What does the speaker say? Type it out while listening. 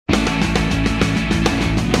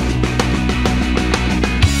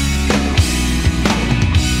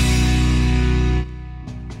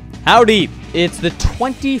Howdy, it's the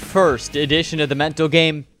 21st edition of the Mental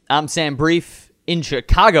Game. I'm Sam Brief in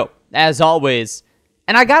Chicago, as always,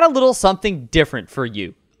 and I got a little something different for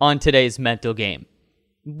you on today's Mental Game.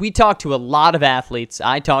 We talk to a lot of athletes,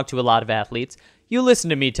 I talk to a lot of athletes, you listen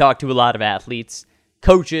to me talk to a lot of athletes,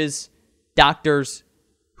 coaches, doctors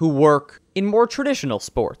who work in more traditional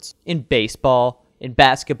sports, in baseball, in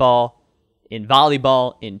basketball, in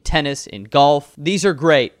volleyball, in tennis, in golf. These are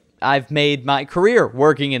great. I've made my career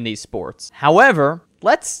working in these sports. However,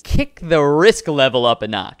 let's kick the risk level up a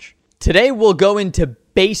notch. Today we'll go into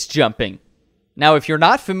base jumping. Now, if you're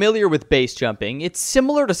not familiar with base jumping, it's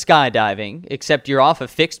similar to skydiving, except you're off a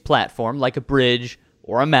fixed platform like a bridge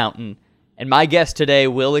or a mountain, and my guest today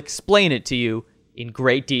will explain it to you in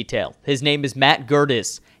great detail. His name is Matt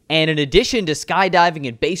Gerdes, and in addition to skydiving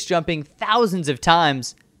and base jumping thousands of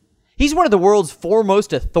times, he's one of the world's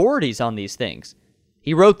foremost authorities on these things.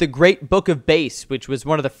 He wrote The Great Book of Base, which was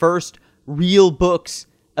one of the first real books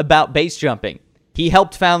about base jumping. He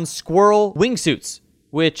helped found Squirrel Wingsuits,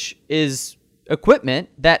 which is equipment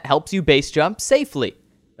that helps you base jump safely.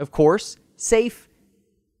 Of course, safe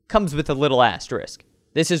comes with a little asterisk.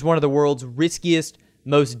 This is one of the world's riskiest,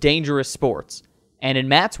 most dangerous sports. And in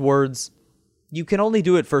Matt's words, you can only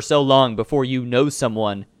do it for so long before you know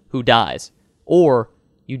someone who dies, or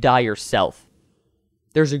you die yourself.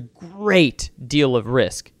 There's a great deal of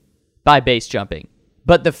risk by base jumping,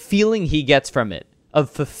 but the feeling he gets from it, of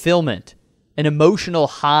fulfillment, an emotional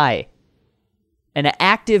high, an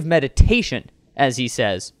active meditation, as he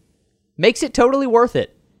says, makes it totally worth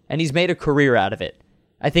it, and he's made a career out of it.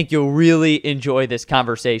 I think you'll really enjoy this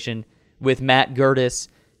conversation with Matt Gerdes,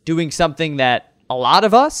 doing something that a lot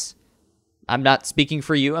of us, I'm not speaking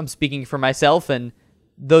for you, I'm speaking for myself, and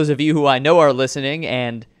those of you who I know are listening,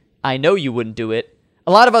 and I know you wouldn't do it,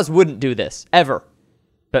 a lot of us wouldn't do this, ever.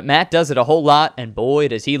 But Matt does it a whole lot, and boy,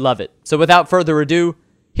 does he love it. So without further ado,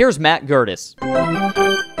 here's Matt Gerdes.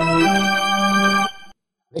 I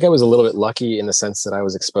think I was a little bit lucky in the sense that I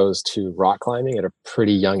was exposed to rock climbing at a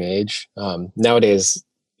pretty young age. Nowadays,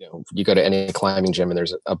 you go to any climbing gym and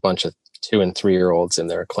there's a bunch of 2 and 3 year olds in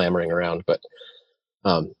there clamoring around. But,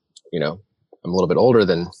 I'm a little bit older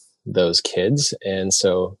than those kids. And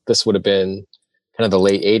so this would have been kind of the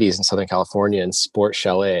late 80s in Southern California, and Sport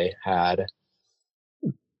Chalet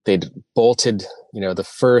they'd bolted, the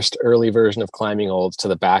first early version of climbing holds to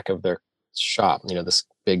the back of their shop, this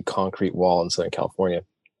big concrete wall in Southern California.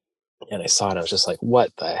 And I saw it, I was just like,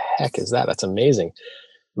 what the heck is that? That's amazing.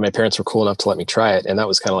 My parents were cool enough to let me try it. And that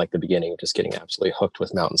was kind of like the beginning of just getting absolutely hooked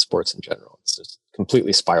with mountain sports in general. It's just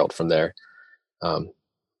completely spiraled from there.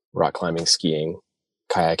 Rock climbing, skiing,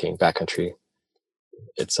 kayaking, backcountry,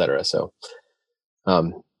 etc. So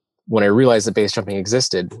when I realized that base jumping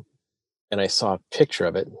existed and I saw a picture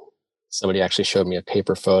of it, somebody actually showed me a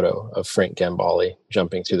paper photo of Frank Gambale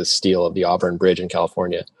jumping through the steel of the Auburn Bridge in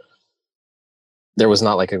California. There was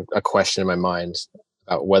not like a question in my mind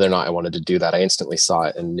about whether or not I wanted to do that. I instantly saw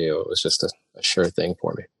it and knew it was just a sure thing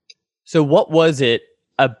for me. So what was it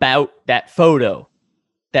about that photo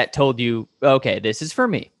that told you, okay, this is for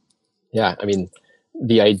me? Yeah,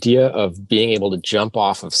 the idea of being able to jump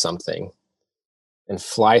off of something and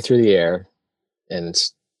fly through the air and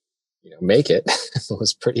make it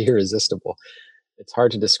was pretty irresistible. It's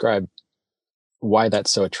hard to describe why that's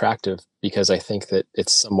so attractive, because I think that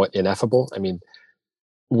it's somewhat ineffable.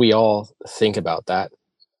 We all think about that.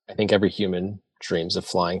 I think every human dreams of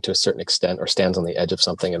flying to a certain extent, or stands on the edge of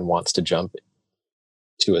something and wants to jump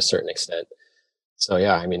to a certain extent. So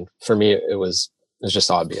yeah, for me, it was just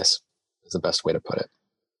obvious, is the best way to put it.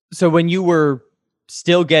 So when you were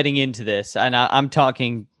still getting into this, and I'm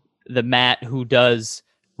talking the Matt who does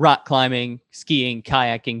rock climbing, skiing,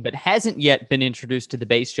 kayaking, but hasn't yet been introduced to the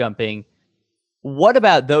base jumping, what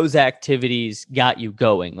about those activities got you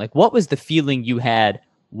going? Like, what was the feeling you had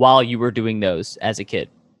while you were doing those as a kid?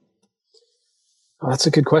 Oh, that's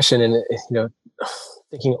a good question. And,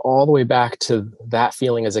 thinking all the way back to that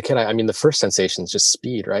feeling as a kid, the first sensation is just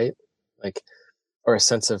speed, right? Or a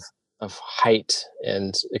sense of height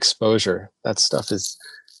and exposure. That stuff it's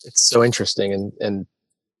so interesting and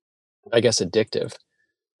I guess addictive.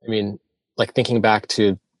 Thinking back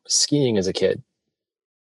to skiing as a kid,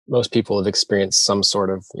 most people have experienced some sort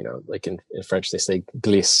of, like in French, they say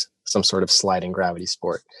glisse, some sort of sliding gravity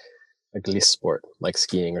sport, a glisse sport, like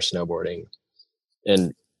skiing or snowboarding.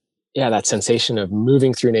 And yeah, that sensation of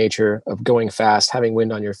moving through nature, of going fast, having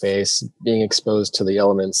wind on your face, being exposed to the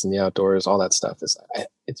elements and the outdoors, all that stuff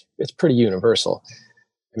it's pretty universal.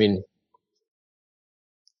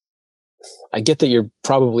 I get that you're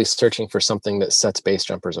probably searching for something that sets base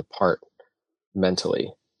jumpers apart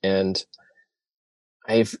mentally. And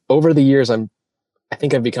Over the years, I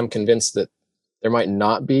think I've become convinced that there might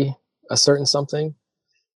not be a certain something,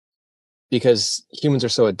 because humans are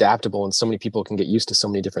so adaptable and so many people can get used to so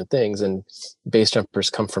many different things, and base jumpers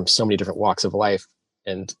come from so many different walks of life,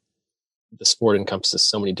 and the sport encompasses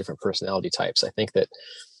so many different personality types. I think that,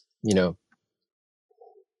 you know,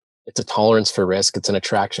 it's a tolerance for risk, it's an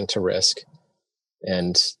attraction to risk,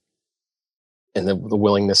 and the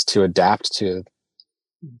willingness to adapt to,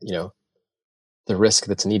 you know, the risk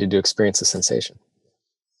that's needed to experience the sensation.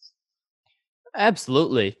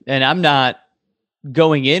 Absolutely. And I'm not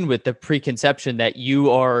going in with the preconception that you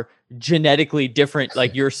are genetically different,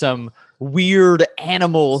 like you're some weird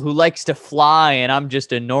animal who likes to fly and I'm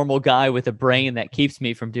just a normal guy with a brain that keeps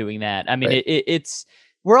me from doing that. I mean, Right. it's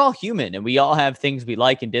we're all human and we all have things we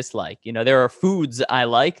like and dislike. You know, there are foods I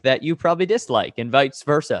like that you probably dislike and vice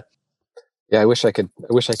versa. Yeah, I wish I could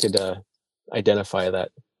identify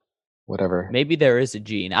that. Whatever. Maybe there is a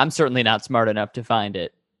gene. I'm certainly not smart enough to find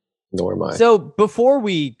it. Nor am I. So before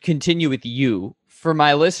we continue with you, for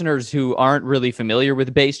my listeners who aren't really familiar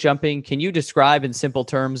with base jumping, can you describe in simple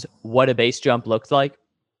terms what a base jump looks like?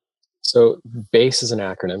 So BASE is an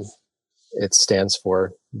acronym. It stands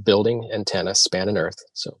for Building, Antenna, Span, and Earth.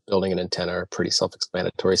 So building and antenna are pretty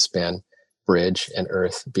self-explanatory. Span, bridge, and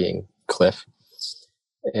earth being cliff.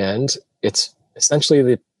 And it's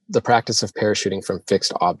essentially the practice of parachuting from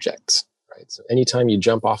fixed objects. Right. So anytime you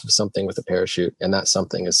jump off of something with a parachute and that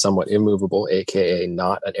something is somewhat immovable, aka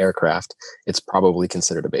not an aircraft, it's probably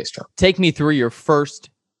considered a base jump. Take me through your first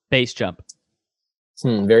base jump.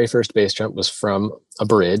 Very first base jump was from a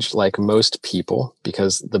bridge, like most people,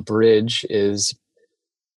 because the bridge is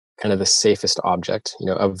kind of the safest object,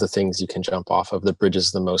 of the things you can jump off of. The bridge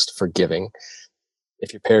is the most forgiving.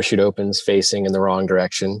 If your parachute opens facing in the wrong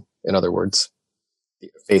direction, in other words,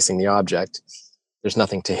 facing the object, there's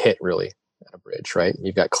nothing to hit really at a bridge, right?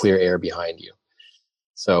 You've got clear air behind you.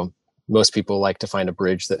 So most people like to find a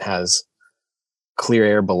bridge that has clear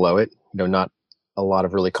air below it, not a lot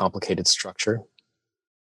of really complicated structure,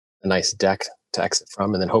 a nice deck to exit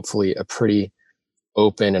from, and then hopefully a pretty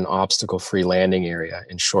open and obstacle-free landing area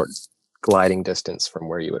in short gliding distance from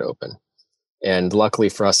where you would open. And luckily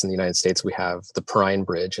for us in the United States, we have the Perrine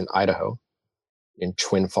Bridge in Idaho, in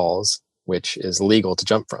Twin Falls, which is legal to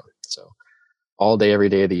jump from. So all day, every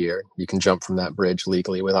day of the year, you can jump from that bridge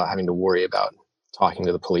legally without having to worry about talking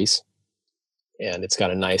to the police. And it's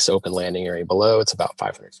got a nice open landing area below. It's about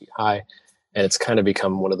 500 feet high. And it's kind of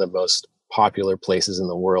become one of the most popular places in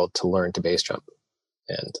the world to learn to base jump.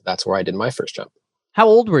 And that's where I did my first jump. How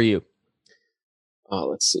old were you?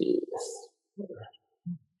 Let's see,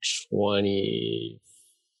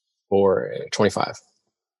 24, 25.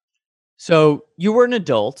 So you were an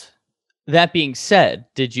adult. That being said,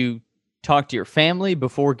 did you talk to your family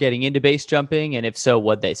before getting into base jumping? And if so,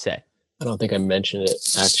 what'd they say? I don't think I mentioned it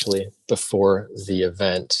actually before the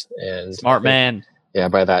event. And Smart man. Yeah,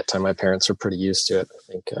 by that time, my parents were pretty used to it. I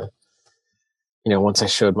think, once I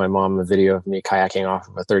showed my mom a video of me kayaking off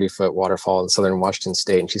of a 30-foot waterfall in southern Washington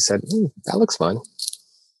State, and she said, that looks fun.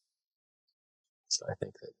 So I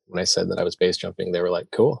think that when I said that I was base jumping, they were like,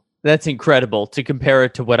 cool. That's incredible to compare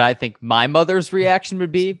it to what I think my mother's reaction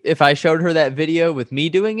would be if I showed her that video with me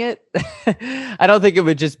doing it. I don't think it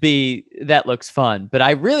would just be, that looks fun. But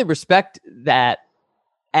I really respect that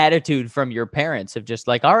attitude from your parents of just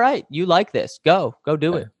like, all right, you like this, go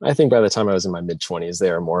do it. I think by the time I was in my mid-20s, they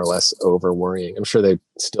are more or less over worrying. I'm sure they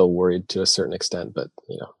still worried to a certain extent, but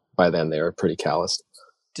by then they were pretty calloused.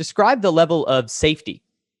 Describe the level of safety.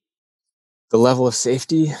 The level of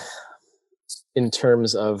safety in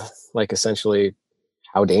terms of like essentially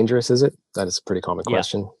how dangerous is it? That is a pretty common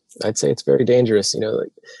question. Yeah. I'd say it's very dangerous.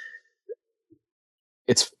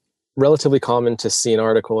 It's relatively common to see an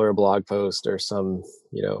article or a blog post or some,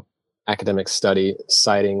 academic study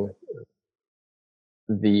citing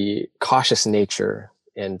the cautious nature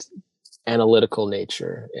and analytical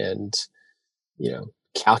nature and,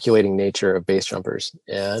 calculating nature of base jumpers.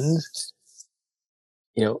 And,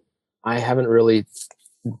 I haven't really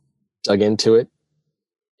dug into it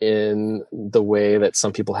in the way that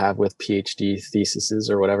some people have with PhD theses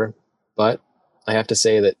or whatever. But I have to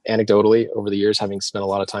say that anecdotally, over the years, having spent a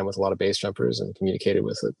lot of time with a lot of base jumpers and communicated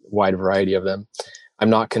with a wide variety of them, I'm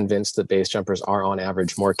not convinced that base jumpers are on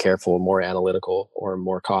average more careful, more analytical, or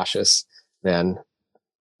more cautious than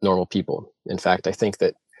normal people. In fact, I think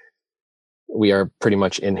that we are pretty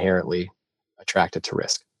much inherently attracted to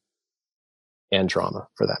risk and drama,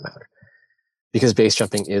 for that matter, because base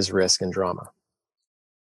jumping is risk and drama.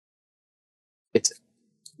 It's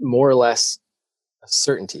more or less a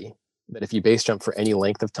certainty that if you base jump for any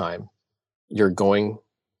length of time, you're going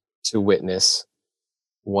to witness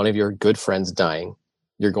one of your good friends dying.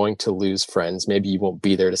 You're going to lose friends. Maybe you won't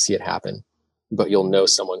be there to see it happen, but you'll know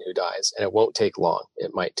someone who dies, and it won't take long.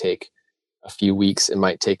 It might take a few weeks. It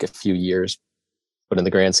might take a few years, but in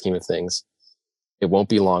the grand scheme of things, it won't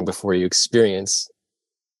be long before you experience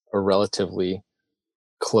a relatively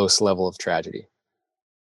close level of tragedy,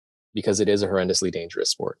 because it is a horrendously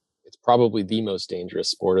dangerous sport. It's probably the most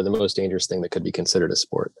dangerous sport, or the most dangerous thing that could be considered a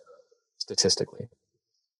sport statistically.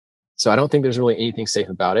 So I don't think there's really anything safe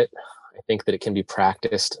about it. I think that it can be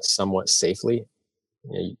practiced somewhat safely.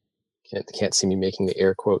 You can't see me making the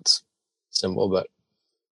air quotes symbol, but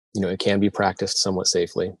it can be practiced somewhat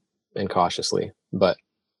safely and cautiously, but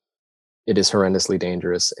it is horrendously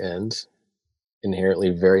dangerous and inherently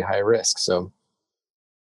very high risk. So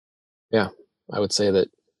yeah, I would say that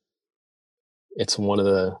it's one of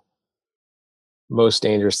the most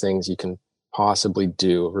dangerous things you can possibly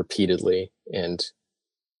do repeatedly and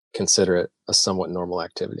consider it a somewhat normal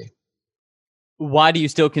activity. Why do you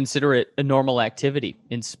still consider it a normal activity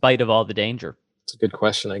in spite of all the danger? It's a good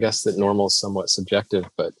question. I guess that normal is somewhat subjective,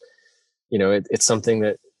 but it's something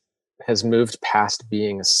that has moved past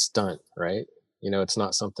being a stunt, right? It's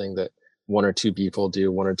not something that one or two people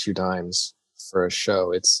do one or two times for a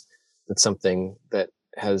show. It's something that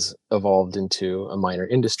has evolved into a minor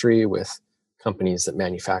industry with companies that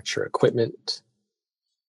manufacture equipment,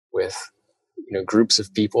 with groups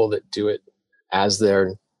of people that do it as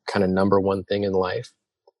their kind of number one thing in life.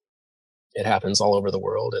 It happens all over the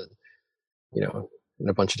world, and in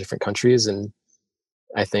a bunch of different countries, and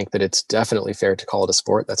I think that it's definitely fair to call it a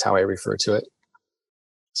sport. That's how I refer to it.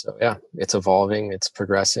 So yeah, it's evolving, it's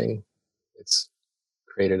progressing, it's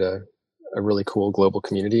created a really cool global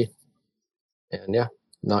community, and yeah,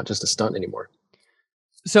 not just a stunt anymore.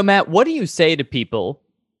 So Matt, what do you say to people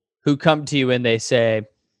who come to you and they say,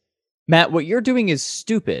 Matt, what you're doing is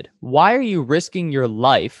stupid. Why are you risking your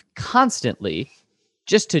life constantly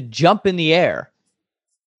just to jump in the air?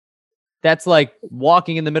 That's like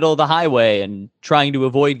walking in the middle of the highway and trying to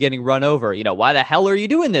avoid getting run over. Why the hell are you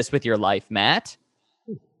doing this with your life, Matt?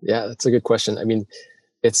 Yeah, that's a good question. I mean,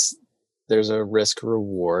 there's a risk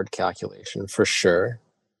reward calculation for sure.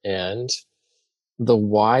 And the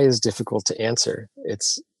why is difficult to answer.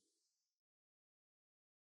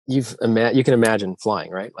 You can imagine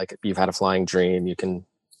flying, right? Like, if you've had a flying dream, you can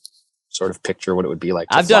sort of picture what it would be like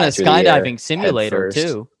to I've done fly a through the air skydiving simulator head first.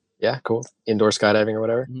 too. Yeah, cool. Indoor skydiving or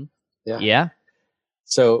whatever. Mm-hmm. Yeah. Yeah.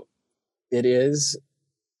 So it is,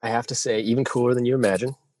 I have to say, even cooler than you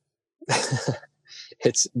imagine.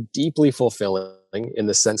 It's deeply fulfilling in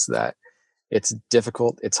the sense that it's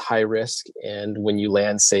difficult, it's high risk, and when you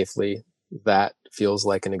land safely, that feels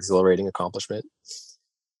like an exhilarating accomplishment.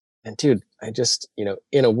 And dude, I just,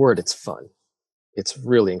 in a word, it's fun. It's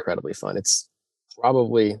really incredibly fun. It's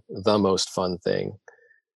probably the most fun thing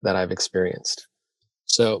that I've experienced.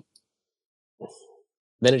 So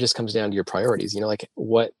then it just comes down to your priorities. Like,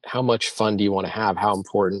 how much fun do you want to have? How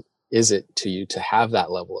important is it to you to have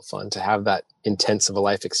that level of fun, to have that intense of a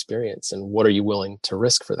life experience? And what are you willing to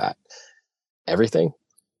risk for that? Everything?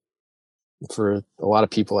 For a lot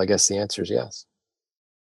of people, I guess the answer is yes.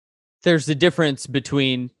 There's a difference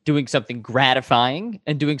between doing something gratifying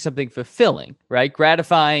and doing something fulfilling, right?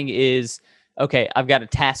 Gratifying is, okay, I've got a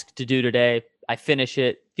task to do today. I finish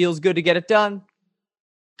it. Feels good to get it done.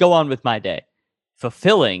 Go on with my day.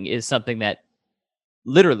 Fulfilling is something that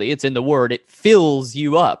literally, it's in the word, it fills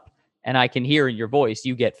you up. And I can hear in your voice,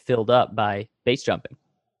 you get filled up by base jumping.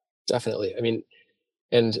 Definitely. I mean,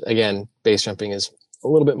 and again, base jumping is a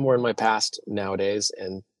little bit more in my past nowadays,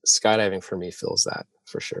 and skydiving for me fills that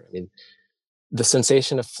for sure. I mean, the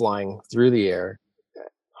sensation of flying through the air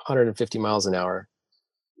at 150 miles an hour,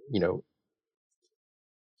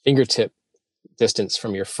 fingertip distance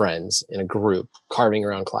from your friends in a group carving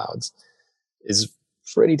around clouds, is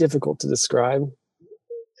pretty difficult to describe.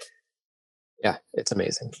 Yeah, it's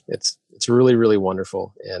amazing. It's really, really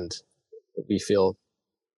wonderful, and we feel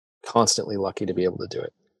constantly lucky to be able to do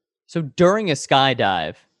it. So during a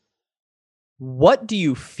skydive, what do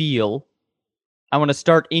you feel? I want to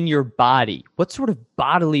start in your body. What sort of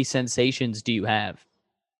bodily sensations do you have?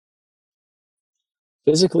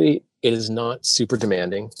 Physically, it is not super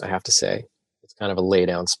demanding, I have to say. It's kind of a lay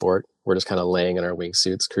down sport. We're just kind of laying in our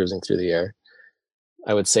wingsuits, cruising through the air.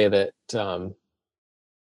 I would say that,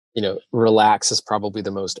 relax is probably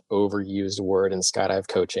the most overused word in skydive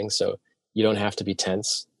coaching. So you don't have to be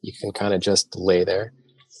tense. You can kind of just lay there.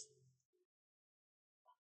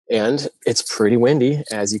 And it's pretty windy,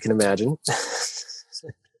 as you can imagine.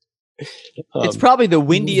 It's probably the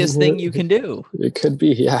windiest thing you can do. It could be.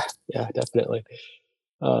 Yeah, definitely.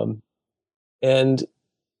 And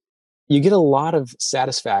you get a lot of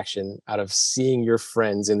satisfaction out of seeing your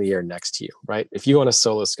friends in the air next to you, right? If you want to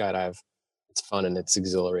solo skydive, it's fun and it's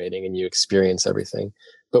exhilarating and you experience everything.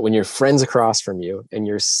 But when your friends across from you and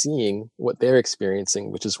you're seeing what they're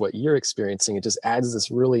experiencing, which is what you're experiencing, it just adds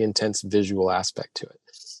this really intense visual aspect to it.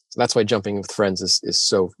 So that's why jumping with friends is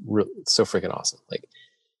so freaking awesome. Like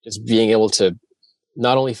just being able to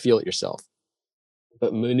not only feel it yourself,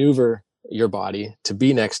 but maneuver your body to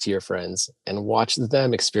be next to your friends and watch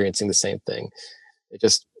them experiencing the same thing. It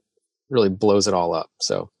just really blows it all up.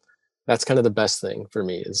 So that's kind of the best thing for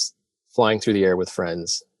me is flying through the air with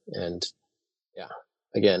friends. And yeah,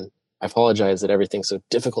 again, I apologize that everything's so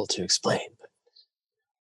difficult to explain, but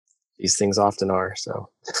these things often are. So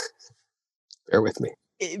bear with me.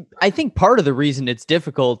 I think part of the reason it's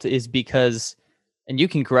difficult is because, and you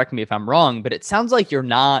can correct me if I'm wrong, but it sounds like you're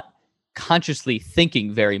not consciously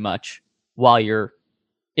thinking very much while you're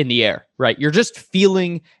in the air, right? You're just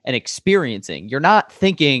feeling and experiencing. You're not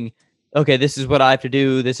thinking, okay, this is what I have to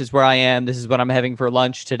do. This is where I am. This is what I'm having for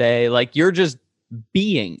lunch today. Like you're just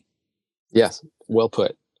being. Yes, well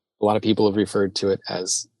put. A lot of people have referred to it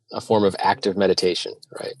as a form of active meditation,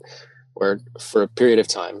 right? Where for a period of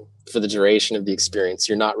time, for the duration of the experience,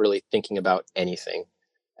 you're not really thinking about anything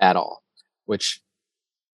at all, which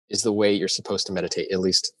is the way you're supposed to meditate. At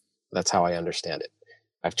least that's how I understand it.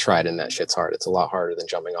 I've tried and that shit's hard. It's a lot harder than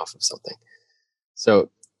jumping off of something.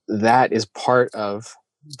 So that is part of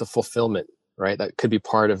the fulfillment, right? That could be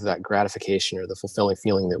part of that gratification or the fulfilling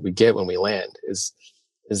feeling that we get when we land is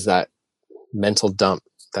that mental dump,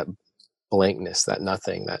 that blankness, that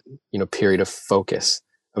nothing, that, period of focus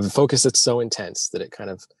that's so intense that it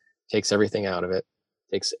kind of takes everything out of it,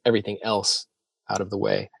 takes everything else out of the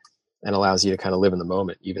way and allows you to kind of live in the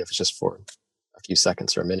moment, even if it's just for a few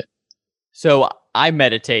seconds or a minute. So I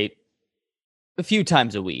meditate a few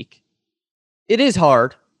times a week. It is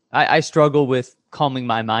hard. I struggle with calming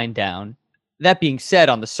my mind down. That being said,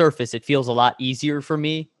 on the surface, it feels a lot easier for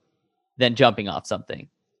me than jumping off something.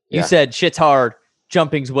 You said shit's hard,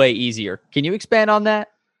 jumping's way easier. Can you expand on that?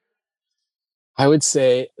 I would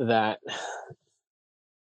say that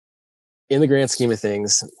in the grand scheme of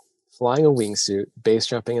things, flying a wingsuit, base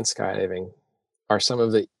jumping, and skydiving are some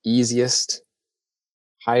of the easiest,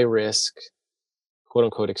 high risk, quote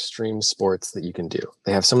unquote, extreme sports that you can do.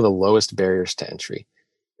 They have some of the lowest barriers to entry.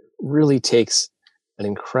 It really takes an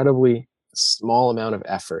incredibly small amount of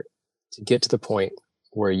effort to get to the point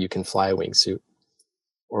where you can fly a wingsuit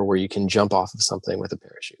or where you can jump off of something with a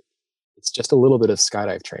parachute. It's just a little bit of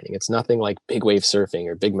skydive training. It's nothing like big wave surfing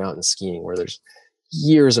or big mountain skiing where there's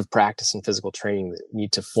years of practice and physical training that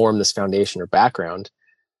need to form this foundation or background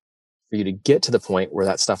for you to get to the point where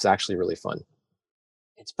that stuff's actually really fun.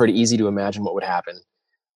 It's pretty easy to imagine what would happen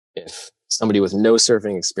if somebody with no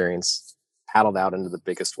surfing experience paddled out into the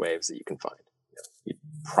biggest waves that you can find. You'd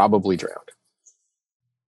probably drown.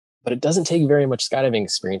 But it doesn't take very much skydiving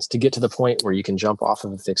experience to get to the point where you can jump off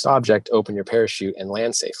of a fixed object, open your parachute, and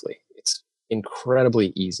land safely. It's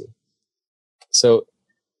incredibly easy. So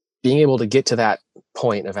being able to get to that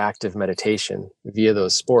point of active meditation via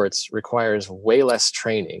those sports requires way less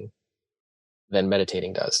training than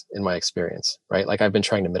meditating does, in my experience, right? Like I've been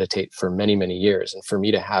trying to meditate for many, many years. And for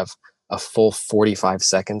me to have a full 45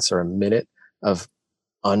 seconds or a minute of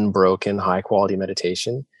unbroken, high quality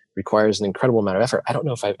meditation requires an incredible amount of effort. I don't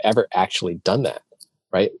know if I've ever actually done that,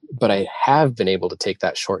 right? But I have been able to take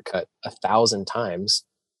that shortcut 1,000 times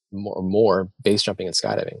more base jumping and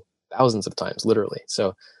skydiving, thousands of times, literally.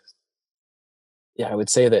 So yeah, I would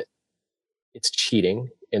say that it's cheating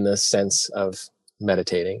in the sense of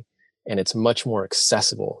meditating, and it's much more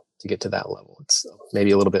accessible to get to that level. It's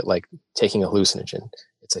maybe a little bit like taking a hallucinogen.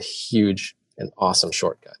 It's a huge and awesome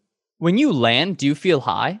shortcut. When you land, do you feel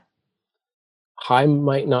high? High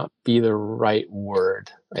might not be the right word.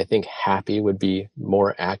 I think happy would be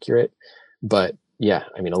more accurate. But yeah,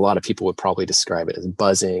 I mean, a lot of people would probably describe it as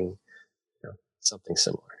buzzing, something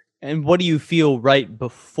similar. And what do you feel right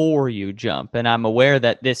before you jump? And I'm aware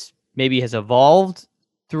that this maybe has evolved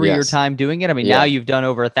through your time doing it. I mean, now you've done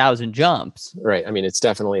over 1,000 jumps. Right. I mean, it's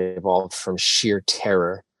definitely evolved from sheer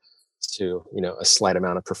terror to, a slight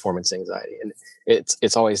amount of performance anxiety. And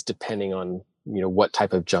it's always depending on, what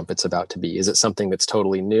type of jump it's about to be. Is it something that's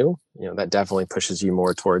totally new? That definitely pushes you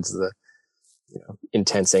more towards the,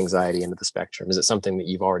 intense anxiety into the spectrum. Is it something that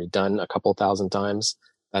you've already done a couple thousand times?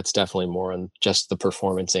 That's definitely more on just the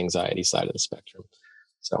performance anxiety side of the spectrum.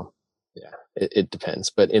 So yeah, it depends.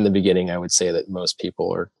 But in the beginning, I would say that most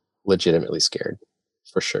people are legitimately scared,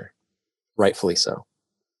 for sure. Rightfully so.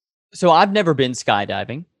 So I've never been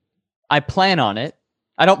skydiving. I plan on it.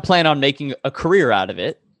 I don't plan on making a career out of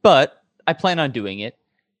it, but I plan on doing it.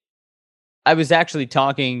 I was actually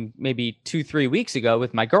talking maybe 2-3 weeks ago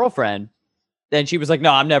with my girlfriend, and she was like,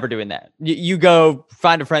 no, I'm never doing that. You go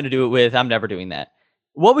find a friend to do it with. I'm never doing that.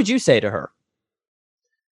 What would you say to her?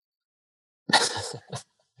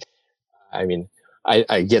 I mean,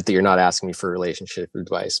 I get that you're not asking me for relationship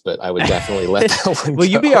advice, but I would definitely let that one Will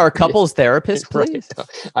go. you be our couples therapist, please? Right.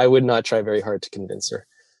 No, I would not try very hard to convince her.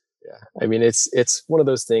 Yeah. I mean, it's one of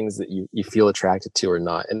those things that you feel attracted to or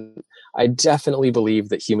not. And I definitely believe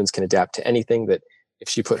that humans can adapt to anything, that if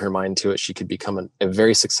she put her mind to it, she could become a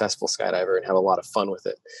very successful skydiver and have a lot of fun with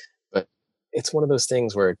it. But it's one of those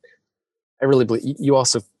things where I really believe you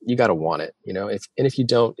got to want it, if you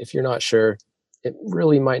don't, if you're not sure, it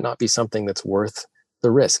really might not be something that's worth the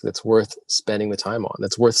risk, that's worth spending the time on,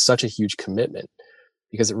 that's worth such a huge commitment,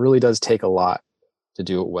 because it really does take a lot to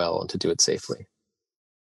do it well and to do it safely.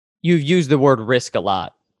 You've used the word risk a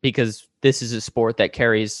lot because this is a sport that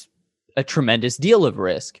carries a tremendous deal of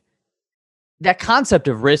risk. That concept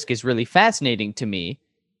of risk is really fascinating to me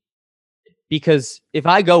because if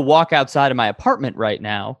I go walk outside of my apartment right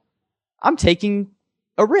now, I'm taking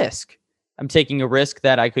a risk. I'm taking a risk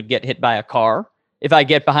that I could get hit by a car. If I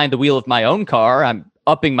get behind the wheel of my own car, I'm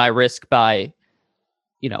upping my risk by,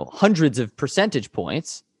 hundreds of percentage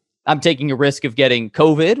points. I'm taking a risk of getting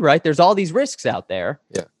COVID, right? There's all these risks out there.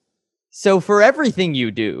 Yeah. So for everything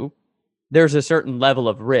you do, there's a certain level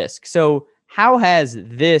of risk. So how has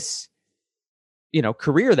this,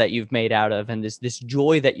 career that you've made out of and this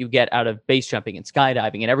joy that you get out of base jumping and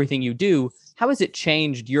skydiving and everything you do, how has it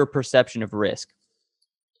changed your perception of risk?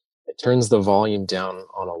 It turns the volume down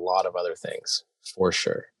on a lot of other things, for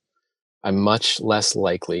sure. I'm much less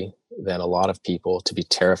likely than a lot of people to be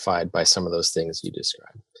terrified by some of those things you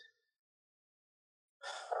described.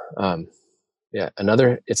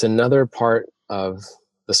 It's another part of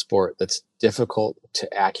the sport that's difficult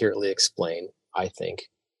to accurately explain, I think.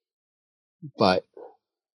 But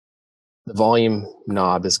the volume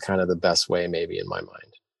knob is kind of the best way, maybe, in my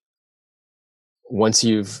mind. Once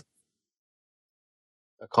you've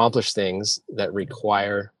accomplished things that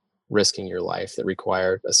require risking your life, that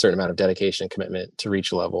require a certain amount of dedication and commitment to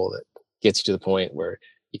reach a level that gets you to the point where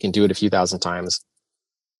you can do it a few thousand times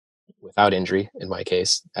without injury, in my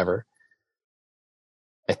case, ever.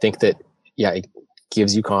 I think that, it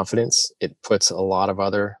gives you confidence. It puts a lot of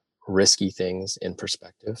other risky things in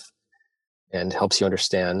perspective and helps you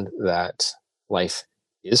understand that life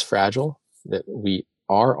is fragile, that we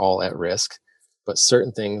are all at risk, but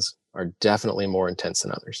certain things are definitely more intense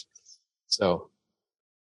than others. So,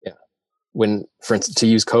 for instance, to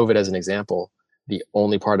use COVID as an example, the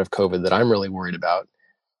only part of COVID that I'm really worried about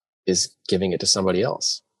is giving it to somebody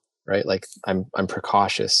else, right? Like I'm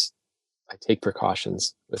precautious. I take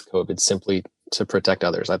precautions with COVID simply to protect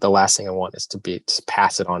others. Like the last thing I want is to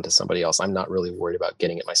pass it on to somebody else. I'm not really worried about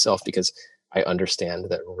getting it myself because I understand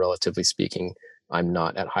that, relatively speaking, I'm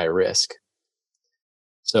not at high risk.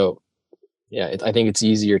 So, I think it's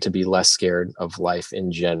easier to be less scared of life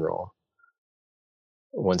in general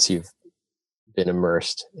once you've been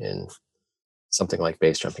immersed in something like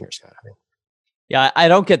base jumping or skydiving. Yeah, I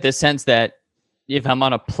don't get the sense that if I'm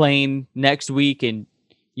on a plane next week and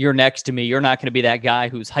you're next to me, you're not going to be that guy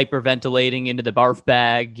who's hyperventilating into the barf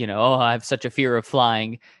bag, I have such a fear of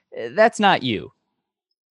flying. That's not you.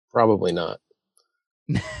 Probably not.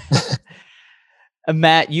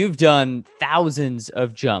 Matt, you've done thousands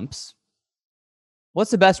of jumps.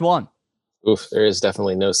 What's the best one? Oof, there is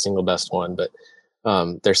definitely no single best one, but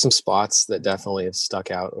there's some spots that definitely have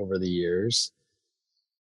stuck out over the years.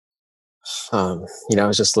 I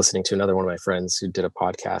was just listening to another one of my friends who did a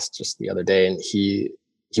podcast just the other day, and he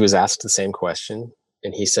was asked the same question,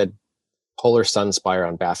 and he said Polar Sun Spire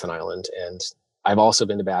on Baffin Island. And I've also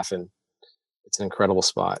been to Baffin. It's an incredible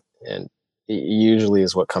spot, and it usually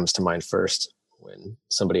is what comes to mind first when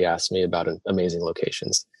somebody asks me about amazing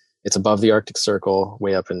locations. It's above the Arctic Circle,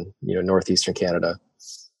 way up in northeastern Canada.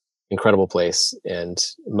 Incredible place, and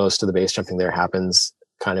most of the base jumping there happens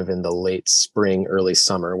kind of in the late spring, early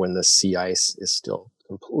summer when the sea ice is still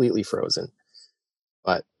completely frozen,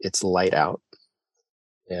 but it's light out,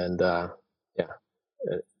 and an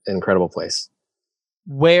incredible place.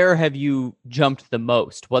 Where have you jumped the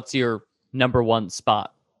most? What's your number one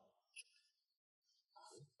spot?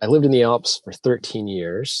 I lived in the Alps for 13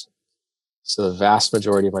 years. So the vast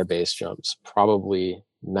majority of my base jumps, probably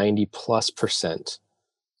 90+%,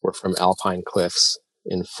 were from alpine cliffs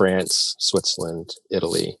in France, Switzerland,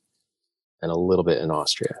 Italy, and a little bit in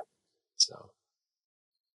Austria. So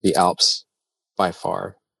the Alps, by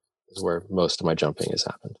far, is where most of my jumping has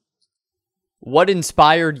happened. What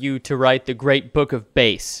inspired you to write the great book of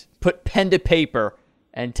base? Put pen to paper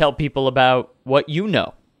and tell people about what you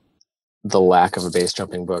know. the lack of a base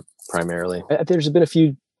jumping book primarily. There's been a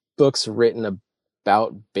few books written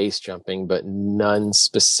about base jumping, but none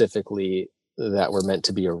specifically that were meant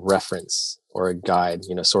to be a reference or a guide,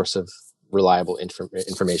 source of reliable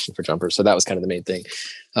information for jumpers. So that was kind of the main thing.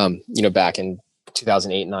 Back in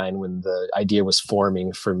 2008-9, when the idea was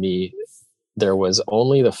forming for me, there was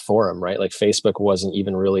only the forum, right? Like Facebook wasn't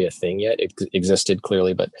even really a thing yet. It existed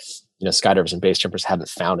clearly, but skydivers and base jumpers hadn't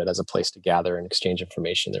found it as a place to gather and exchange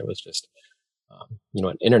information. There was just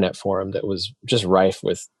an internet forum that was just rife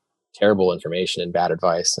with terrible information and bad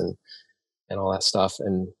advice and all that stuff.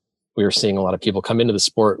 And we were seeing a lot of people come into the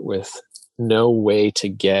sport with no way to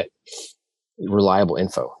get reliable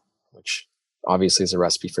info, which obviously is a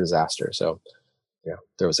recipe for disaster. So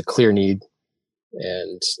there was a clear need,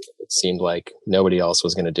 and it seemed like nobody else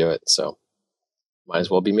was going to do it. So might as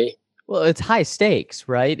well be me. Well, it's high stakes,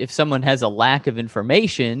 right? If someone has a lack of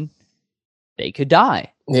information, they could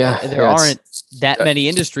die. Yeah. There aren't that many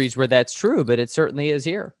industries where that's true, but it certainly is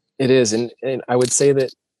here. It is. And I would say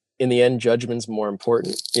that in the end, judgment's more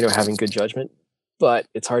important, having good judgment, but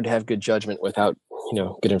it's hard to have good judgment without,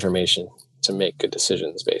 good information to make good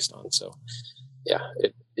decisions based on. So yeah,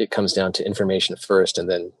 it comes down to information first and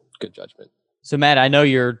then good judgment. So Matt, I know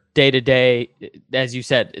your day-to-day, as you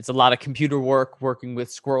said, it's a lot of computer work, working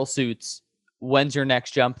with squirrel suits. When's your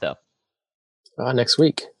next jump though? Next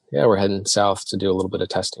week. Yeah, we're heading south to do a little bit of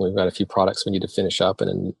testing. We've got a few products we need to finish up, and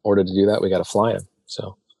in order to do that, we got to fly them.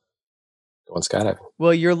 So going skydiving.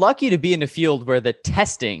 Well, you're lucky to be in a field where the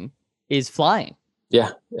testing is flying.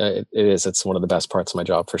 Yeah, it is. It's one of the best parts of my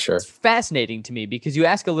job for sure. It's fascinating to me because you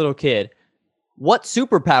ask a little kid, what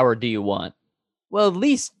superpower do you want? Well, at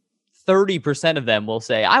least 30% of them will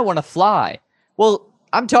say, I want to fly. Well,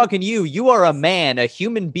 I'm talking to you. You are a man, a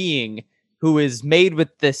human being who is made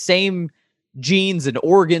with the same genes and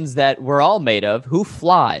organs that we're all made of, who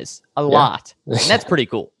flies a lot. And that's pretty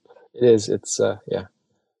cool. It is. It's, yeah.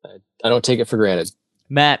 I don't take it for granted.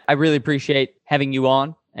 Matt, I really appreciate having you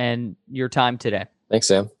on and your time today. Thanks,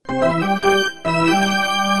 Sam.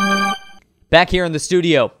 Back here in the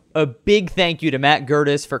studio, a big thank you to Matt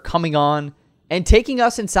Gerdes for coming on and taking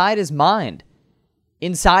us inside his mind,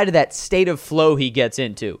 inside of that state of flow he gets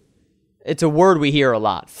into. It's a word we hear a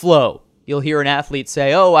lot, flow. You'll hear an athlete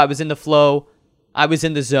say, oh, I was in the flow, I was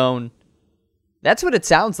in the zone. That's what it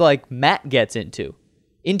sounds like Matt gets into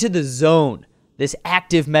the zone, this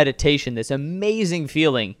active meditation, this amazing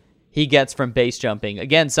feeling he gets from base jumping.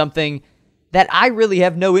 Again, something that I really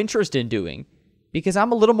have no interest in doing because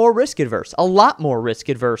I'm a little more risk adverse, a lot more risk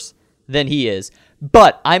adverse than he is.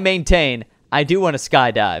 But I maintain I do want to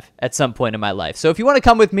skydive at some point in my life. So if you want to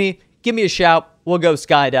come with me, give me a shout. We'll go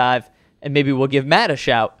skydive, and maybe we'll give Matt a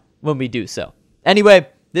shout when we do so. Anyway,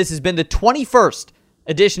 this has been the 21st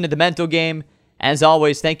edition of The Mental Game. As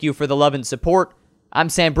always, thank you for the love and support. I'm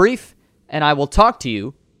Sam Brief, and I will talk to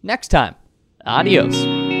you next time.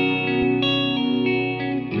 Adios.